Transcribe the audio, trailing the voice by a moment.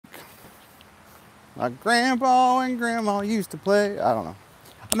Like Grandpa and Grandma used to play. I don't know.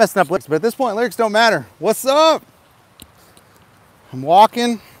 I'm messing up lyrics, but at this point, lyrics don't matter. What's up? I'm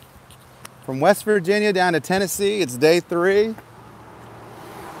walking from West Virginia down to Tennessee. It's day 3.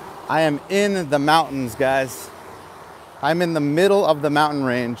 I am in the mountains, guys. I'm in the middle of the mountain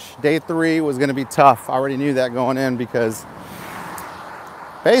range. Day 3 was gonna be tough. I already knew that going in because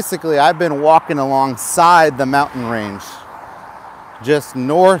basically I've been walking alongside the mountain range, just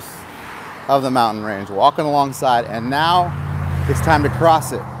north of the mountain range, walking alongside, and now it's time to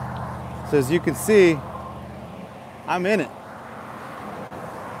cross it. So as you can see, I'm in it.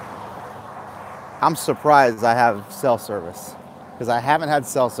 I'm surprised I have cell service because I haven't had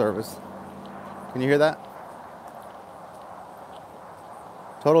cell service. Can you hear that?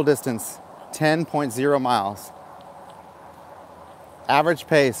 Total distance, 10.0 miles. Average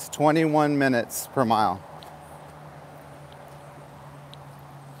pace, 21 minutes per mile.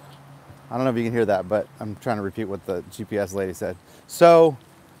 I don't know if you can hear that, but I'm trying to repeat what the GPS lady said. So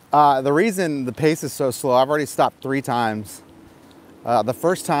the reason the pace is so slow, I've already stopped 3 times. The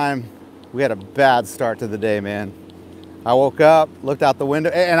first time, we had a bad start to the day, man. I woke up, looked out the window,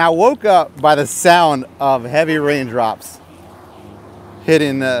 and I woke up by the sound of heavy raindrops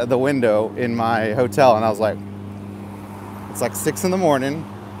hitting the window in my hotel, and I was like, it's like 6 in the morning.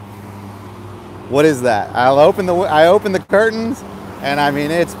 What is that? I opened the curtains, and I mean,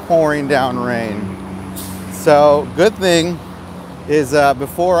 it's pouring down rain. So good thing is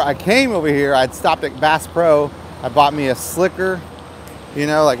before I came over here, I'd stopped at Bass Pro. I bought me a slicker, you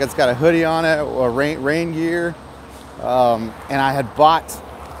know, like it's got a hoodie on it or rain gear. And I had bought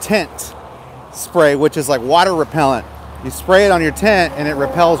tent spray, which is like water repellent. You spray it on your tent and it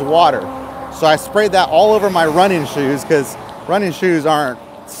repels water. So I sprayed that all over my running shoes because running shoes aren't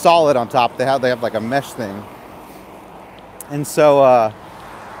solid on top. They have like a mesh thing. And so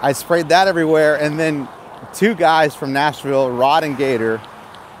I sprayed that everywhere. And then 2 guys from Nashville, Rod and Gator,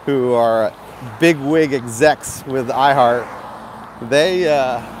 who are big wig execs with iHeart, they,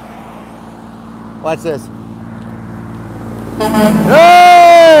 watch this.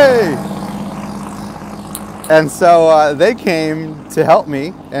 Hey! And so they came to help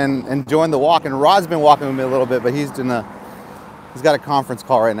me and join the walk. And Rod's been walking with me a little bit, but he's got a conference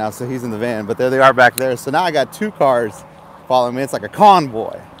call right now, so he's in the van. But there they are back there. So now I got 2 cars following me. It's like a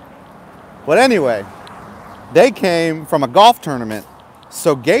convoy. But anyway, they came from a golf tournament.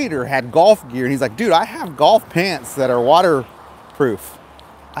 So Gator had golf gear, and he's like, dude, I have golf pants that are waterproof.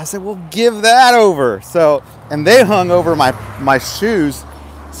 I said, well, give that over. So, and they hung over my shoes.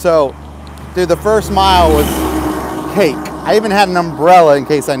 So, dude, the first mile was cake. I even had an umbrella in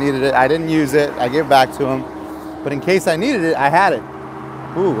case I needed it. I didn't use it. I gave it back to him. But in case I needed it, I had it.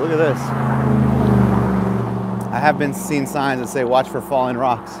 Ooh, look at this. I have been seeing signs that say, watch for falling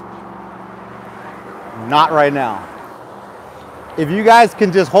rocks. Not right now. If you guys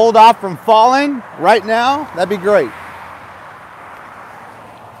can just hold off from falling right now, that'd be great.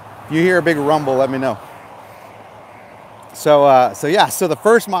 If you hear a big rumble, let me know. So yeah, so the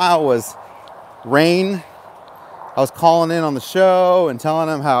first mile was rain. I was calling in on the show and telling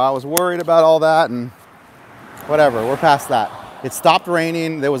them how I was worried about all that and whatever, we're past that. It stopped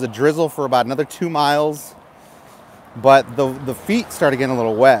raining. There was a drizzle for about another 2 miles, but the feet started getting a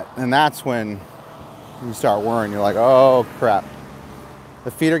little wet, and that's when you start worrying. You're like, oh crap.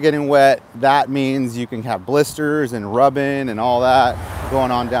 The feet are getting wet. That means you can have blisters and rubbing and all that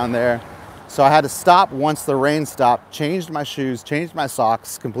going on down there. So I had to stop once the rain stopped, changed my shoes, changed my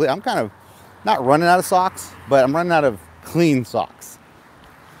socks completely. I'm kind of not running out of socks, but I'm running out of clean socks.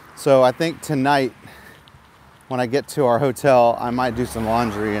 So I think tonight, when I get to our hotel, I might do some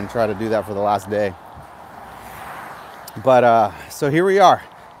laundry and try to do that for the last day. But so here we are,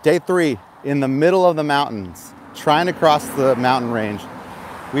 day 3 in the middle of the mountains, trying to cross the mountain range.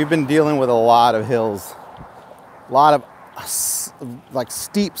 We've been dealing with a lot of hills, a lot of like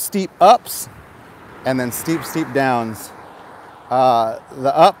steep ups and then steep downs.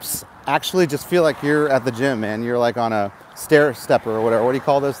 The ups actually just feel like you're at the gym, man. You're like on a stair stepper or whatever. What do you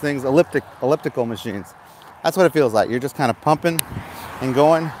call those things? Elliptical machines. That's what it feels like. You're just kind of pumping and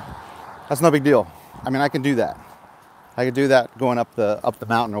going. That's no big deal. I mean, I can do that. I could do that going up the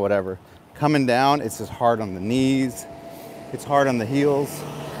mountain or whatever. Coming down, it's just hard on the knees. It's hard on the heels.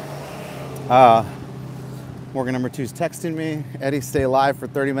 Morgan number 2's texting me. Eddie, stay alive for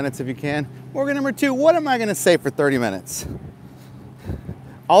 30 minutes if you can. Morgan number 2, what am I going to say for 30 minutes?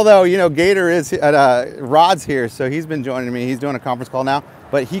 Although, you know, Gator is at Rod's here, so he's been joining me. He's doing a conference call now,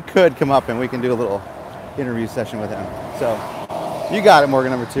 but he could come up and we can do a little interview session with him. So you got it,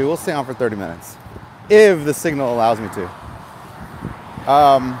 Morgan number 2. We'll stay on for 30 minutes if the signal allows me to.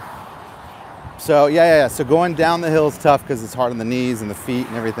 So yeah. So going down the hill is tough because it's hard on the knees and the feet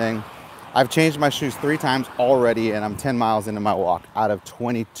and everything. I've changed my shoes 3 times already, and I'm 10 miles into my walk out of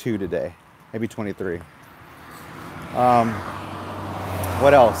 22 today, maybe 23.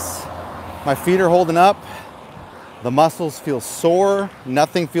 What else? My feet are holding up. The muscles feel sore.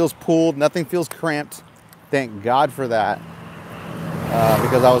 Nothing feels pulled. Nothing feels cramped. Thank God for that.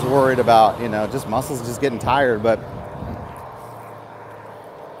 Because I was worried about, just muscles just getting tired. But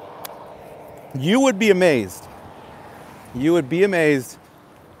you would be amazed. You would be amazed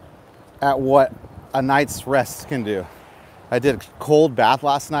at what a night's rest can do. I did a cold bath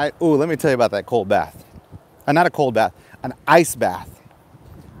last night. Ooh, let me tell you about that cold bath. Not a cold bath, an ice bath.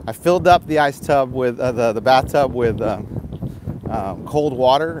 I filled up the ice tub with the bathtub with cold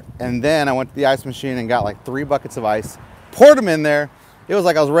water, and then I went to the ice machine and got like 3 buckets of ice, poured them in there. It was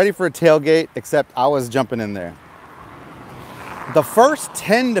like I was ready for a tailgate, except I was jumping in there. The first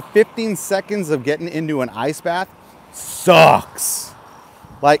 10 to 15 seconds of getting into an ice bath sucks.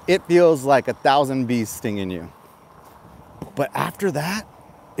 Like, it feels like 1,000 bees stinging you. But after that,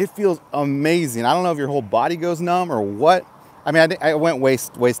 it feels amazing. I don't know if your whole body goes numb or what. I mean, I went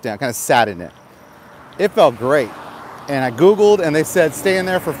waist down, kind of sat in it. It felt great. And I Googled, and they said stay in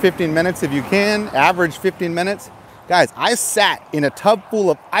there for 15 minutes if you can, average 15 minutes. Guys, I sat in a tub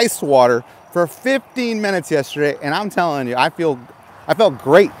full of ice water for 15 minutes yesterday, and I'm telling you, I felt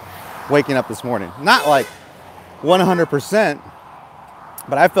great waking up this morning. Not like 100%,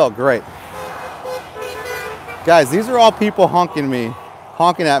 but I felt great. Guys, these are all people honking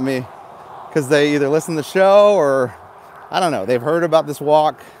at me because they either listen to the show or, I don't know, they've heard about this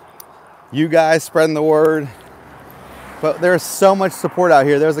walk. You guys spreading the word. But there's so much support out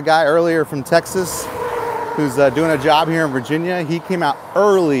here. There's a guy earlier from Texas who's doing a job here in Virginia. He came out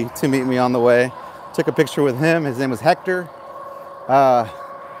early to meet me on the way. Took a picture with him. His name was Hector.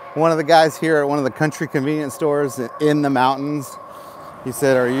 One of the guys here at one of the country convenience stores in the mountains, he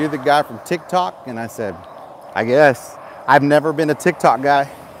said, "Are you the guy from TikTok?" And I said, "I guess. I've never been a TikTok guy.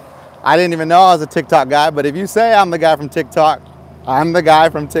 I didn't even know I was a TikTok guy, but if you say I'm the guy from TikTok, I'm the guy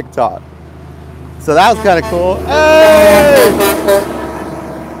from TikTok." So that was kind of cool. Hey!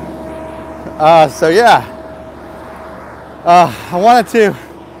 So yeah, I wanted to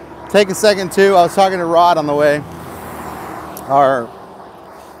take a second too. I was talking to Rod on the way, our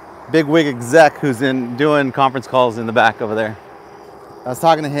big wig exec who's doing conference calls in the back over there. I was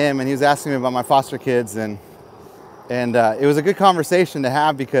talking to him, and he was asking me about my foster kids, and it was a good conversation to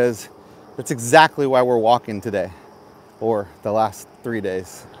have because that's exactly why we're walking today, or the last 3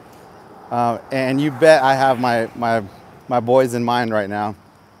 days. And you bet I have my boys in mind right now.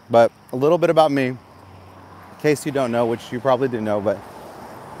 But a little bit about me, in case you don't know, which you probably do know, but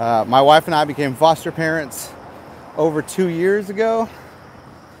my wife and I became foster parents over 2 years ago.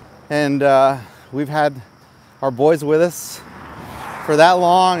 And we've had our boys with us for that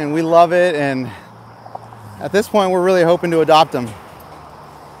long, and we love it. And at this point, we're really hoping to adopt them.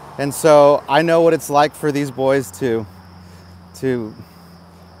 And so I know what it's like for these boys to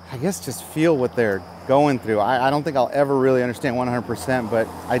I guess just feel what they're going through. I don't think I'll ever really understand 100%, but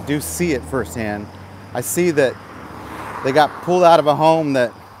I do see it firsthand. I see that they got pulled out of a home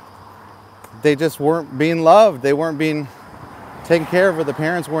that they just weren't being loved. They weren't being taken care of, or the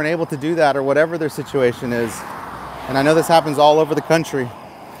parents weren't able to do that, or whatever their situation is. And I know this happens all over the country.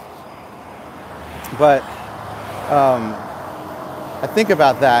 But I think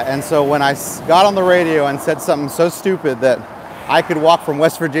about that. And so when I got on the radio and said something so stupid that I could walk from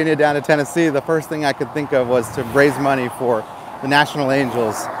West Virginia down to Tennessee, the first thing I could think of was to raise money for the National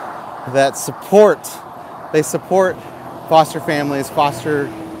Angels that support foster families, foster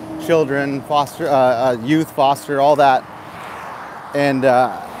children, foster youth, foster, all that. And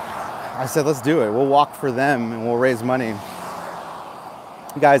I said, let's do it. We'll walk for them and we'll raise money.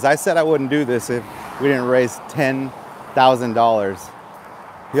 Guys, I said I wouldn't do this if we didn't raise $10,000.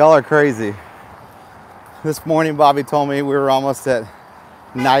 Y'all are crazy. This morning, Bobby told me we were almost at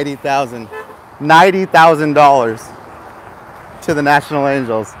 $90,000 to the National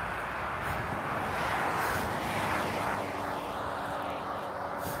Angels.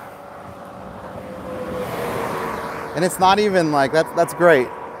 And it's not even like, that's great.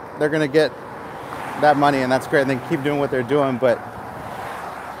 They're gonna get that money, and that's great. And they can keep doing what they're doing. But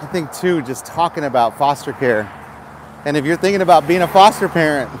I think too, just talking about foster care. And if you're thinking about being a foster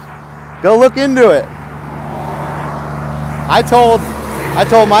parent, go look into it. I told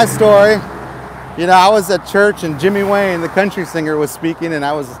my story. You know, I was at church and Jimmy Wayne, the country singer, was speaking, and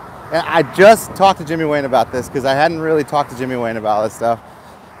I just talked to Jimmy Wayne about this because I hadn't really talked to Jimmy Wayne about this stuff.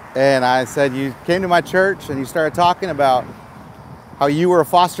 And I said, you came to my church and you started talking about how you were a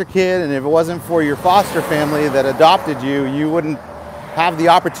foster kid, and if it wasn't for your foster family that adopted you, you wouldn't have the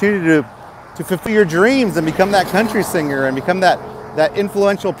opportunity to fulfill your dreams and become that country singer and become that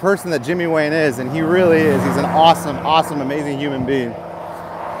influential person that Jimmy Wayne is. And he really is. He's an awesome, awesome, amazing human being.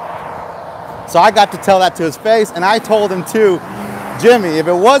 So I got to tell that to his face, and I told him too, Jimmy, if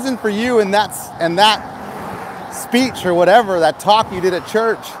it wasn't for you and that speech or whatever, that talk you did at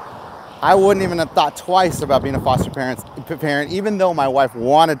church, I wouldn't even have thought twice about being a foster parent. Even though my wife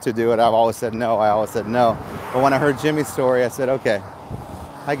wanted to do it, I've always said no. But when I heard Jimmy's story, I said, okay,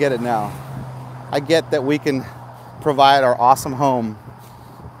 I get it now. I get that we can provide our awesome home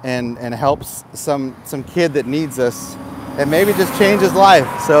and help some kid that needs us and maybe just change his life.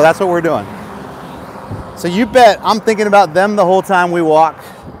 So that's what we're doing. So you bet I'm thinking about them the whole time we walk.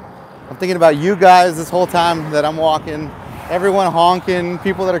 I'm thinking about you guys this whole time that I'm walking. Everyone honking,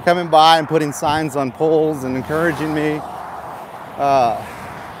 people that are coming by and putting signs on poles and encouraging me.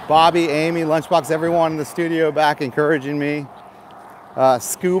 Bobby, Amy, Lunchbox, everyone in the studio back encouraging me.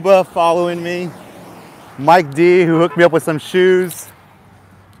 Scuba following me. Mike D, who hooked me up with some shoes.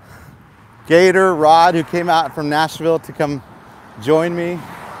 Gator, Rod, who came out from Nashville to come join me.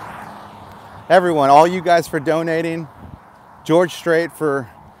 Everyone, all you guys for donating. George Strait for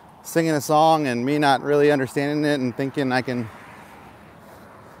singing a song and me not really understanding it and thinking I can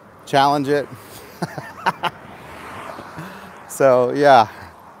challenge it. So yeah,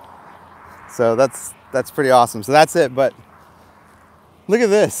 so that's pretty awesome. So that's it. But look at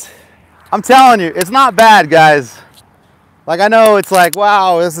this. I'm telling you, it's not bad, guys. Like, I know it's like,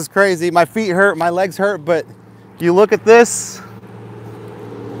 wow, this is crazy. My feet hurt, my legs hurt, but you look at this,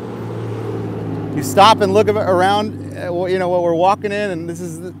 you stop and look around, you know, what we're walking in, and this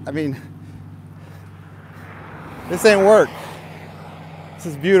is, I mean, this ain't work. This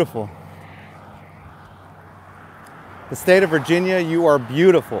is beautiful. The state of Virginia, you are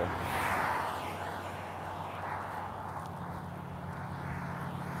beautiful.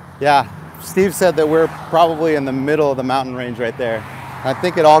 Yeah, Steve said that we're probably in the middle of the mountain range right there. I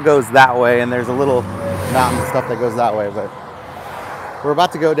think it all goes that way, and there's a little mountain stuff that goes that way, but we're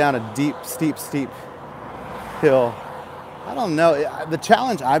about to go down a deep, steep hill. I don't know. The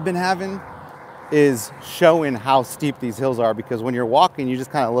challenge I've been having is showing how steep these hills are, because when you're walking, you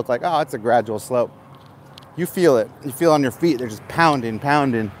just kind of look like, oh, it's a gradual slope. You feel it. You feel on your feet. They're just pounding.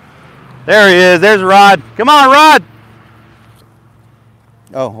 There he is. There's Rod. Come on, Rod.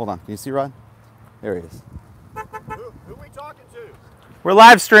 Oh, hold on. Can you see Rod? There he is. Who are we talking to? We're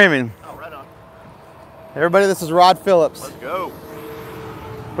live streaming. Oh, right on. Everybody, this is Rod Phillips. Let's go.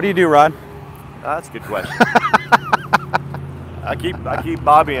 What do you do, Rod? That's a good question. I keep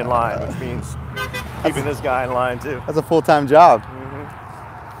Bobby in line, which means keeping this guy in line too. That's a full-time job.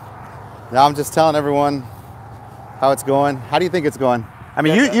 Now I'm just telling everyone how it's going. How do you think it's going? I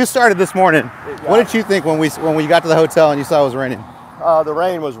mean, you started this morning. What did you think when we got to the hotel and you saw it was raining? The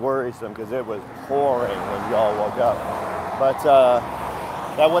rain was worrisome because it was pouring when y'all woke up. But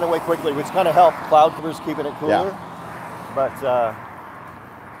that went away quickly, which kind of helped. Cloud cover's keeping it cooler. Yeah. But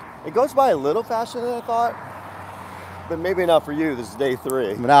it goes by a little faster than I thought. But maybe not for you. This is day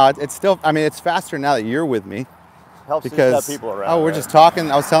 3. But no, it's still, I mean, it's faster now that you're with me. Helps because people around. Oh, we're just talking.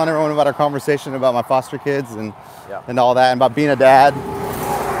 I was telling everyone about our conversation about my foster kids and all that, and about being a dad.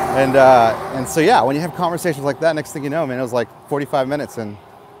 And so yeah, when you have conversations like that, next thing you know, man, it was like 45 minutes and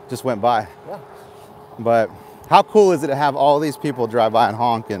just went by. Yeah. But how cool is it to have all these people drive by and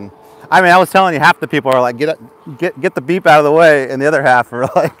honk? And I mean, I was telling you, half the people are like, get the beep out of the way, and the other half are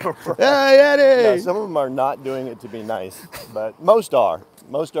like, hey, Eddie. Yeah, some of them are not doing it to be nice, but most are.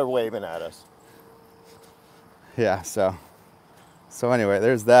 Most are waving at us. Yeah. So anyway,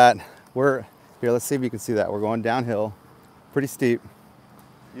 there's that. We're here. Let's see if you can see that. We're going downhill, pretty steep.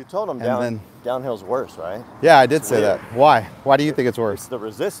 You told them downhill's worse, right? Yeah, I did say that. Why? Why do you think it's worse? It's the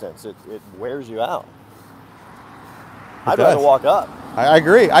resistance. It wears you out. I'd rather walk up. I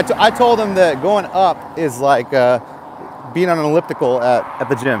agree. I told them that going up is like being on an elliptical at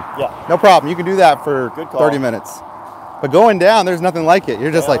the gym. Yeah. No problem. You can do that for 30 minutes. But going down, there's nothing like it.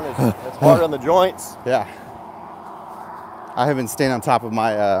 You're just like... It's hard on the joints. Yeah. I have been staying on top of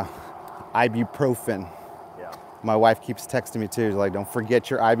my ibuprofen. My wife keeps texting me too, like, don't forget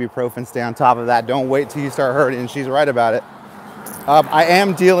your ibuprofen, stay on top of that. Don't wait till you start hurting, and she's right about it. I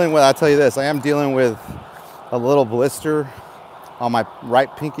am dealing with, I'll tell you this, I am dealing with a little blister on my right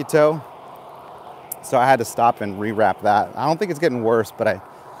pinky toe. So I had to stop and rewrap that. I don't think it's getting worse, but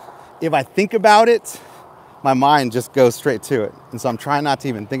if I think about it, my mind just goes straight to it. And so I'm trying not to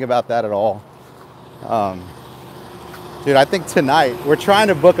even think about that at all. Dude, I think tonight we're trying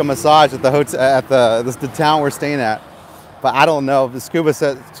to book a massage at the hotel, at the town we're staying at, but I don't know. Scuba's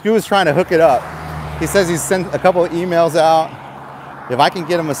trying to hook it up. He says he's sent a couple of emails out. If I can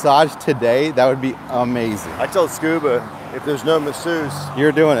get a massage today, that would be amazing. I told Scuba, if there's no masseuse,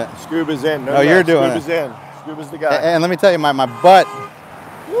 you're doing it. Scuba's in. No, you're doing Scuba's in. Scuba's the guy. And let me tell you, my butt.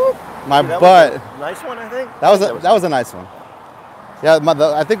 Woo. My that butt. Was a nice one, I think. That was a nice one. Yeah,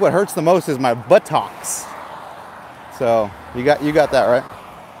 I think what hurts the most is my buttocks. So you got that right.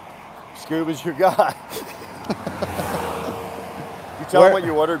 Scuba's your guy. You tell him what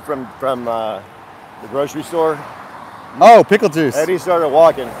you ordered from the grocery store. Oh, pickle juice. Eddie started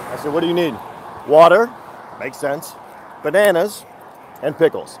walking. I said, "What do you need?" Water. Makes sense. Bananas and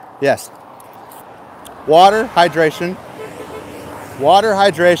pickles. Yes. Water, hydration. Water,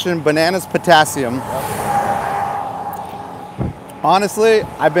 hydration, bananas, potassium. Honestly,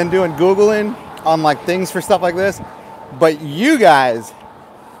 I've been doing Googling on like things for stuff like this, but you guys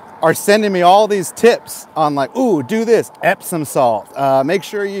are sending me all these tips on like, ooh, do this, Epsom salt. Make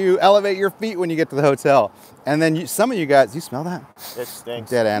sure you elevate your feet when you get to the hotel. And then some of you guys, you smell that? It stinks.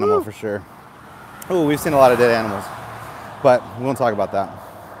 Dead animal. Woo. For sure. Ooh, we've seen a lot of dead animals, but we won't talk about that.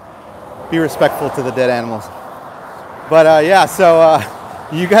 Be respectful to the dead animals. But yeah, so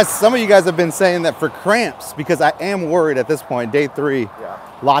some of you guys have been saying that for cramps, because I am worried at this point, day 3,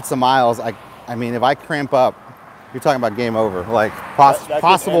 lots of miles. I mean, if I cramp up, you're talking about game over, like that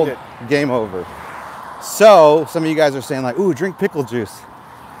possible game over. So some of you guys are saying like, ooh, drink pickle juice.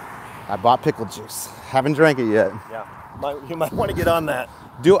 I bought pickle juice. Haven't drank it yet. Yeah, you might want to get on that.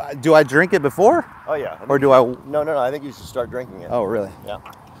 Do I drink it before? Oh yeah. Or do I? No. I think you should start drinking it. Oh really? Yeah.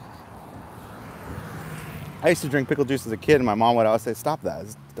 I used to drink pickle juice as a kid, and my mom would always say, "Stop that!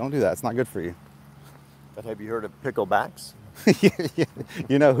 Don't do that. It's not good for you." But have you heard of picklebacks?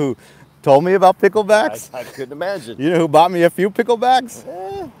 You know who told me about picklebacks? I couldn't imagine. You know who bought me a few picklebacks?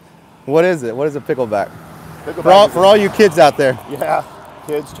 What is it? What is a pickleback? For all you kids out there. Yeah,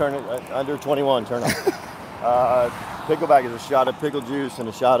 kids turn it under 21. Turn up. Pickleback is a shot of pickle juice and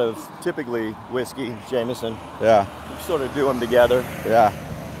a shot of typically whiskey, Jameson. Yeah. You sort of do them together. Yeah.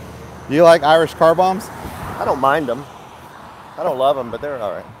 You like Irish car bombs? I don't mind them. I don't love them, but they're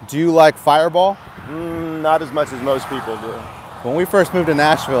all right. Do you like Fireball? Not as much as most people do. When we first moved to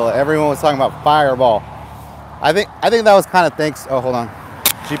Nashville, everyone was talking about Fireball. I think that was kind of thanks. Oh, hold on.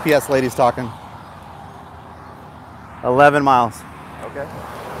 GPS lady's talking. 11 miles. Okay.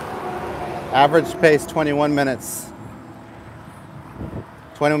 Average pace 21 minutes.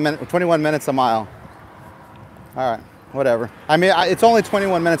 21 minutes a mile. All right, whatever. I mean, it's only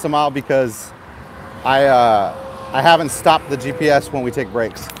 21 minutes a mile because I haven't stopped the GPS when we take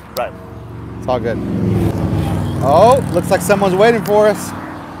breaks. Right. It's all good. Oh, looks like someone's waiting for us.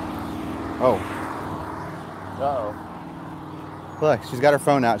 Oh. Uh-oh. Look, she's got her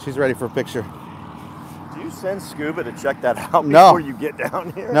phone out. She's ready for a picture. Do you send Scuba to check that out No. before you get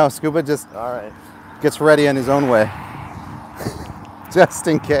down here? No, Scuba just all right. Gets ready in his own way. Just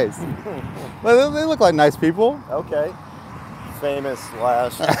in case. But they look like nice people. Okay. Famous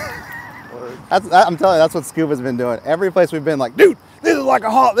last word. I'm telling you, that's what Scuba's been doing. Every place we've been, like, dude, this is like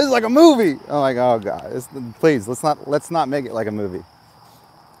a movie. I'm like, oh god, please, let's not make it like a movie.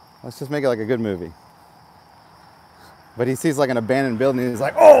 Let's just make it like a good movie. But he sees like an abandoned building, and he's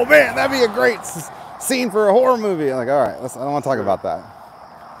like, oh man, that'd be a great scene for a horror movie. I'm like, all right, I don't want to talk about that.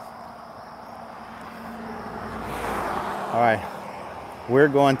 All right,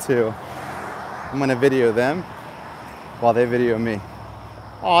 I'm gonna video them while they video me.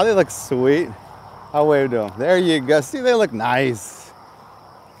 Oh, they look sweet. I'll wave to them. There you go. See, they look nice.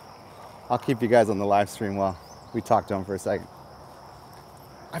 I'll keep you guys on the live stream while we talk to them for a second.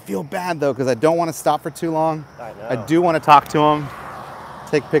 I feel bad though, because I don't want to stop for too long. I know. I do want to talk to them,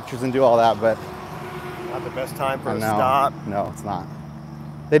 take pictures and do all that, but not the best time for a stop. No, it's not.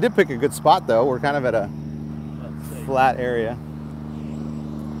 They did pick a good spot though. We're kind of at a flat area.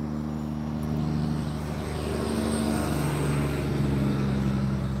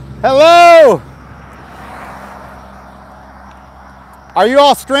 Hello! Are you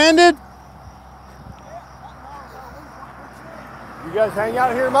all stranded? You guys hang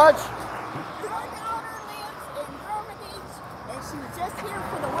out here much? My daughter lives in Germany, and she was just here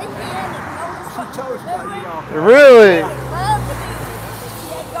for the weekend and told us what she was doing. Really? Love the beach.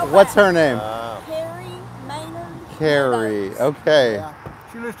 She had to go What's back. her name? Carrie Maynard. Carrie. Okay. Yeah.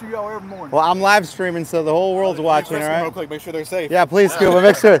 She listens to y'all every morning. Well, I'm live streaming, so the whole world's watching, all right? Real quick, make sure they're safe. Yeah, please, Scuba,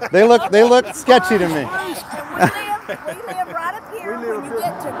 make sure. They look sketchy to me. We live right up here when you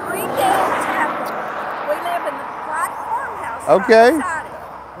get to Greendale Chapel. We live in the white farmhouse. Okay. Right beside it.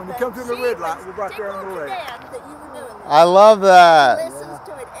 When you come to the red light, we're right there on the lake. That you were doing this. I love that. Listens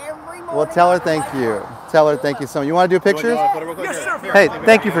to it every morning. Well, tell her on the thank way you. home. Tell her thank you so much. You want to do pictures? Yes, sir. Hey,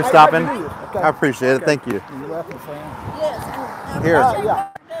 thank you for stopping. I appreciate it. Thank you. Yes. Here. Yeah.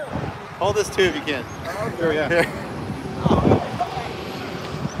 Hold this too if you can. Here we go. Here.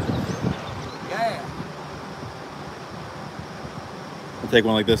 Yeah. I'll take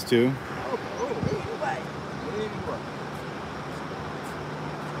one like this too.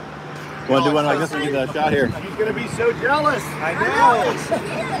 Want to do one like this and get a shot here? He's gonna be so jealous. I know.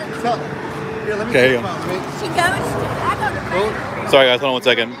 Here, let me Okay, see here. him out. She goes. I go to Vanderbilt. Sorry guys, hold on one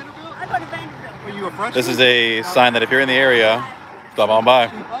second. I go to Vanderbilt. Are you a freshman? This is a sign that if you're in the area, stop on by.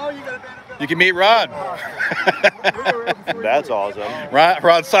 Oh, you got a Vanderbilt. You can meet Rod. That's awesome.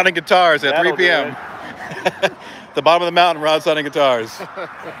 Rod's signing guitars at 3 That'll do p.m. The bottom of the mountain, Rod's signing guitars. That's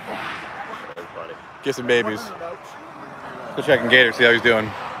funny. Kissing babies. Go check in Gator, see how he's doing.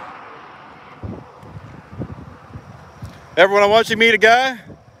 Everyone, I want you to meet a guy.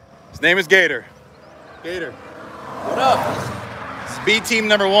 His name is Gator. Gator. What up? It's B team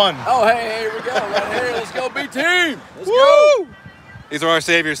number 1. Oh, hey, here we go. Right here. Let's go, B team. Let's Woo! go. These are our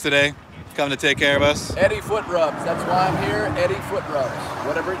saviors today, coming to take care of us. Eddie Foot Rubs. That's why I'm here. Eddie Foot Rubs.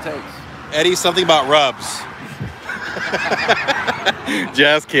 Whatever it takes. Eddie, something about rubs.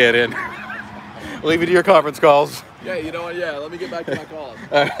 Just kidding. Leave you to your conference calls. Yeah, you know what? Yeah, let me get back to my calls.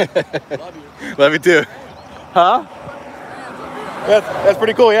 Love you. Love you too. Huh? That's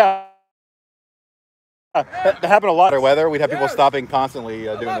pretty cool, yeah. That happened a lot. Weather, we'd have people stopping constantly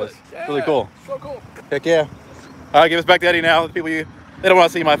doing this. Yeah, Really cool. So cool. Heck yeah. All right, give us back to Eddie now. The people they don't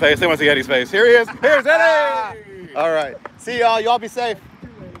want to see my face. They want to see Eddie's face. Here he is. Here's Eddie. All right. See y'all. Y'all be safe.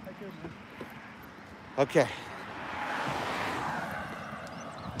 Okay.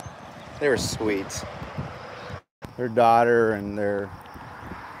 They were sweet. Their daughter and their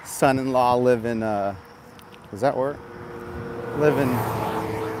son-in-law live in, does that work? Live in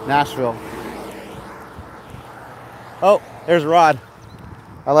Nashville. Oh, there's Rod.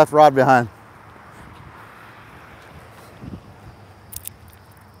 I left Rod behind.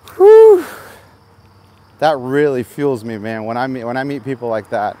 Whew. That really fuels me, man. When I meet people like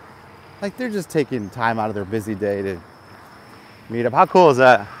that, like they're just taking time out of their busy day to meet up. How cool is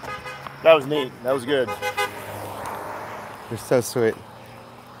that? That was neat. That was good. They're so sweet.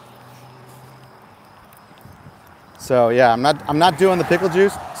 So yeah, I'm not doing the pickle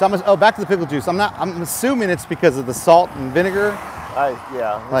juice. So back to the pickle juice. I'm assuming it's because of the salt and vinegar.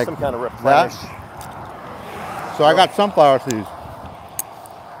 Yeah, Like some kind of replenish. So I got sunflower seeds.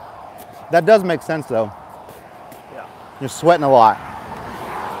 That does make sense though. Yeah. You're sweating a lot.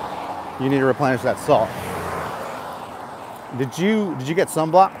 You need to replenish that salt. Did you get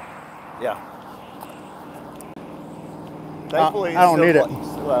sunblock? Yeah. Thankfully, I don't need it.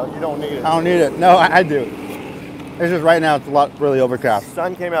 Well, you don't need it. I don't need it. No, I do. It's just right now it's really overcast.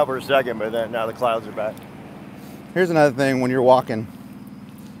 Sun came out for a second, but then now the clouds are back. Here's another thing when you're walking,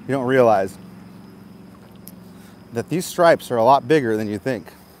 you don't realize that these stripes are a lot bigger than you think.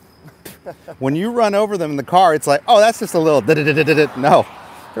 When you run over them in the car, it's like, oh, that's just a little no.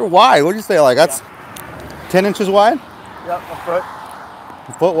 They're wide. What'd you say? Like that's 10 inches wide? Yep, a foot.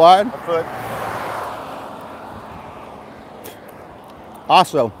 A foot wide? A foot.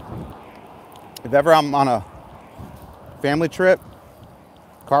 Also, if ever I'm on a family trip,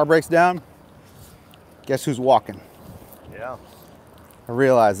 car breaks down, guess who's walking? Yeah. I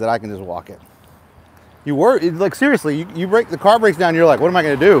realize that I can just walk it. You like seriously, you break the car breaks down, you're like, what am I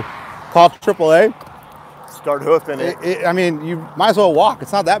gonna do? Call AAA? Start hoofing it. I mean, you might as well walk.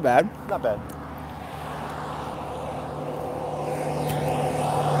 It's not that bad. Not bad.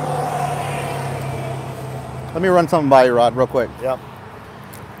 Let me run something by you, Rod, real quick. Yep.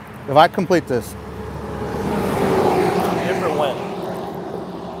 If I complete this, If or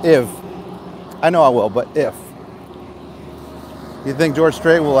when? if, I know I will, but if, you think George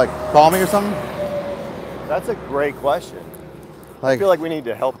Strait will like call me or something? That's a great question. I Like, feel like we need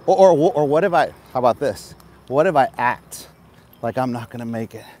to help. or what if how about this? What if I act like I'm not gonna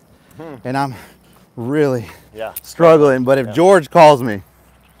make it? And I'm really Yeah. struggling, but if George calls me,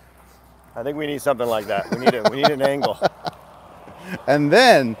 I think we need something like that. We need an angle. and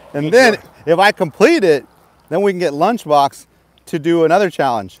then if I complete it, then we can get Lunchbox to do another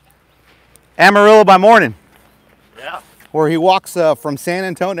challenge. Amarillo by morning, Yeah. where he walks from San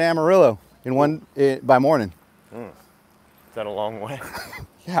Antonio to Amarillo by morning. Is that a long way?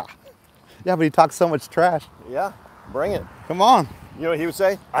 Yeah, but he talks so much trash. Yeah. Bring it. Come on. You know what he would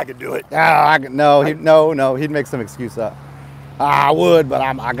say? I could do it. No, he'd make some excuse up. I would, but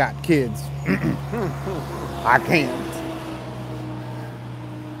I got kids. I can't.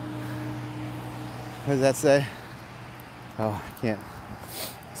 What does that say? Oh, I can't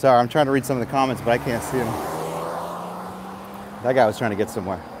Sorry, I'm trying to read some of the comments, but I can't see them. That guy was trying to get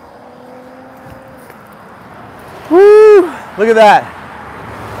somewhere. Woo! Look at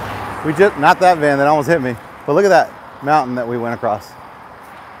that. We just, not that van that almost hit me, but look at that mountain that we went across.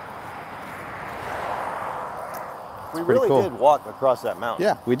 We pretty really cool. did walk across that mountain.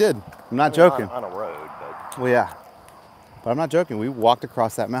 Yeah, we did. I'm not joking. On a road, but Well, yeah. But I'm not joking. We walked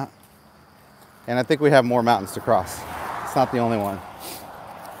across that mountain. And I think we have more mountains to cross. It's not the only one.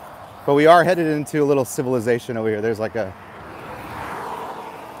 But we are headed into a little civilization over here. There's like a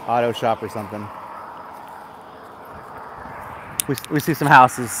auto shop or something. We see some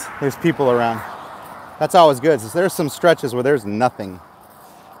houses. There's people around. That's always good. So there's some stretches where there's nothing.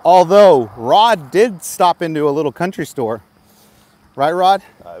 Although Rod did stop into a little country store. Right, Rod?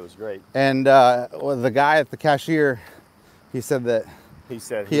 it was great. And well, the guy at the cashier, he said that He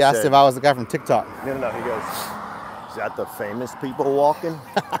said he asked if I was the guy from TikTok. No. He goes, "Is that the famous people walking?"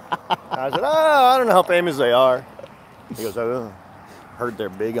 I said, "Oh, I don't know how famous they are." He goes, "Oh, heard they're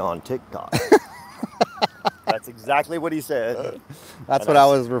big on TikTok." That's exactly what he said. That's what I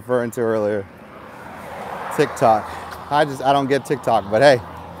was referring to earlier. TikTok. I don't get TikTok, but hey,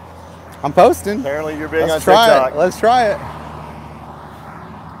 I'm posting. Apparently, you're big Let's on try TikTok. it. Let's try it.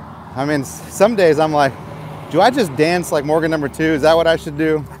 I mean, some days I'm like, do I just dance like Morgan number 2? Is that what I should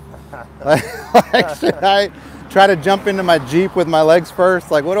do? like, should I try to jump into my Jeep with my legs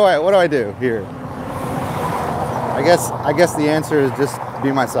first? Like, what do I do here? I guess the answer is just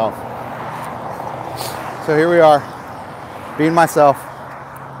be myself. So here we are, being myself,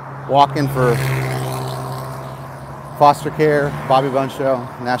 walking for foster care, Bobby Bun Show,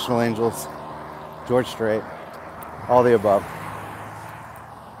 National Angels, George Strait, all the above.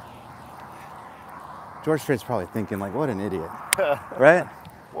 George Strait's probably thinking like, what an idiot, right?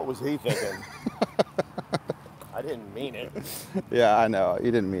 What was he thinking? I didn't mean it. Yeah, I know,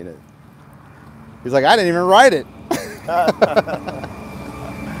 you didn't mean it. He's like, I didn't even write it.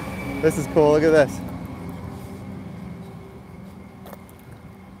 This is cool, look at this.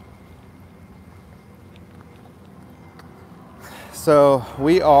 So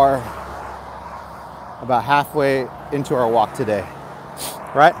we are about halfway into our walk today,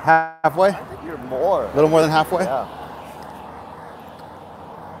 right? Halfway? I think you're more. A little more than halfway? Yeah.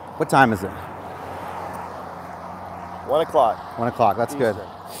 What time is it? 1 o'clock. 1 o'clock, that's good. Eastern.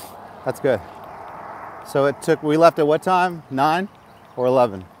 That's good. So we left at what time? 9 or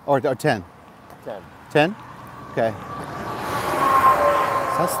 11? Or 10? 10. 10? Okay.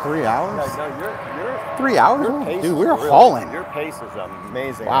 So that's 3 hours? No, you're 3 hours? your pace Dude, is we're really- hauling. Your pace is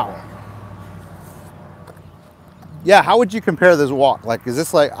amazing. Wow. Yeah, how would you compare this walk? Like, is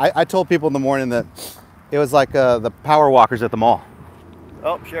this like, I told people in the morning that it was like the power walkers at the mall.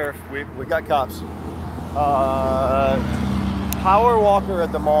 Oh, Sheriff, we got cops. Power walker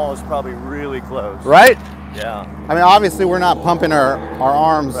at the mall is probably really close. Right? Yeah. I mean, obviously we're not pumping our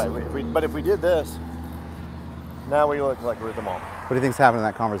arms. Right. But if we did this, now we look like we're at the mall. What do you think's happening in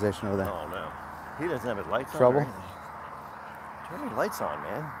that conversation over there? Oh no, he doesn't have his lights Trouble? on. Turn your lights on,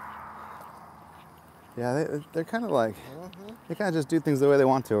 man. Yeah, they're kind of like, they kind of just do things the way they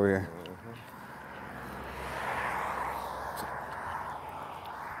want to over here.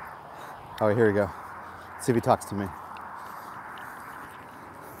 Oh, here we go. Let's see if he talks to me.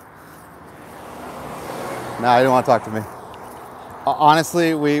 No, he didn't want to talk to me.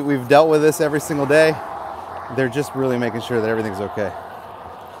 Honestly, we've dealt with this every single day. They're just really making sure that everything's okay.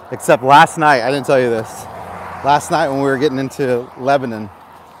 Except last night, I didn't tell you this. Last night when we were getting into Lebanon,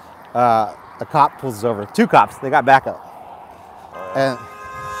 a cop pulls us over. 2 cops, they got backup. And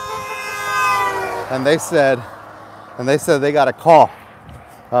they said they got a call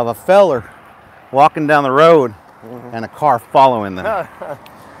of a feller walking down the road and a car following them.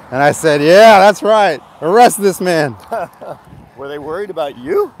 And I said, yeah, that's right. Arrest this man. Were they worried about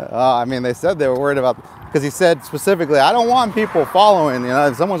you? I mean, they said they were worried about, because he said specifically, I don't want people following. You know,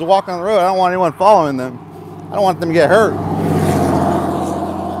 if someone's walking on the road, I don't want anyone following them. I don't want them to get hurt.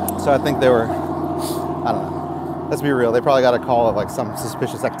 So I think they were, I don't know. Let's be real. They probably got a call of like some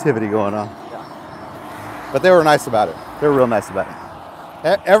suspicious activity going on. Yeah. But they were nice about it. They were real nice about it.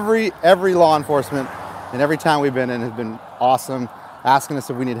 Every law enforcement and every town we've been in has been awesome, asking us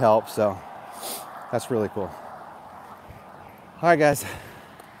if we need help. So that's really cool. All right, guys.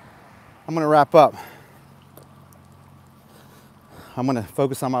 I'm going to wrap up. I'm going to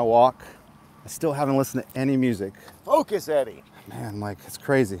focus on my walk. I still haven't listened to any music. Focus, Eddie. Man, like, it's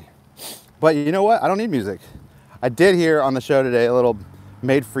crazy. But you know what? I don't need music. I did hear on the show today a little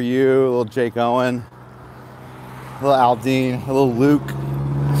Made For You, a little Jake Owen, a little Aldine, a little Luke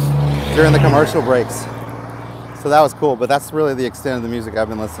during the commercial breaks. So that was cool, but that's really the extent of the music I've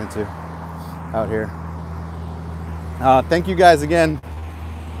been listening to out here. Thank you guys again.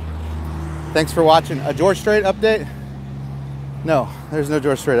 Thanks for watching. A George Strait update? No, there's no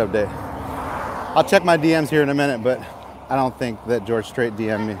George Strait update. I'll check my DMs here in a minute, but I don't think that George Strait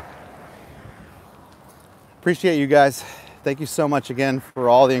DM'd me. Appreciate you guys. Thank you so much again for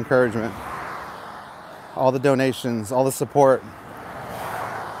all the encouragement, all the donations, all the support.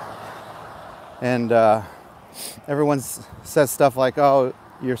 And everyone says stuff like, oh,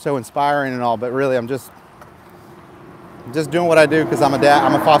 you're so inspiring and all, but really I'm just doing what I do because I'm a dad.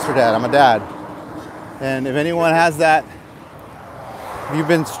 I'm a foster dad. I'm a dad. And if anyone has that, if you've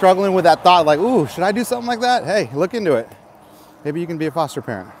been struggling with that thought like, ooh, should I do something like that? Hey, look into it. Maybe you can be a foster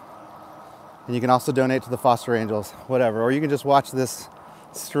parent. And you can also donate to the Foster Angels, whatever. Or you can just watch this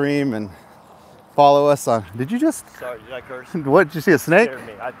stream and follow us on. Did you just? Sorry, did I curse? What, did you see a snake? Scared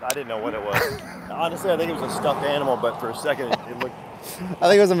me. I didn't know what it was. Honestly, I think it was a stuffed animal, but for a second it looked. I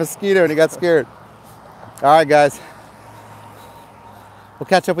think it was a mosquito and he got scared. All right, guys. We'll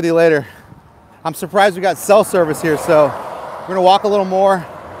catch up with you later. I'm surprised we got cell service here, so we're gonna walk a little more.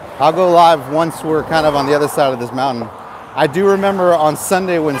 I'll go live once we're kind of on the other side of this mountain. I do remember on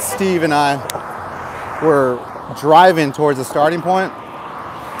Sunday when Steve and I were driving towards the starting point,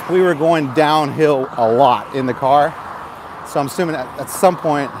 we were going downhill a lot in the car. So I'm assuming at some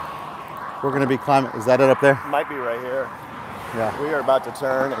point we're gonna be climbing. Is that it up there? Might be right here. Yeah. We are about to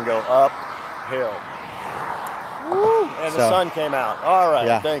turn and go uphill. Woo! And the sun came out. All right,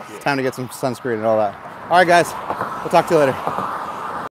 Yeah. thank you. It's time to get some sunscreen and all that. All right, guys. We'll talk to you later.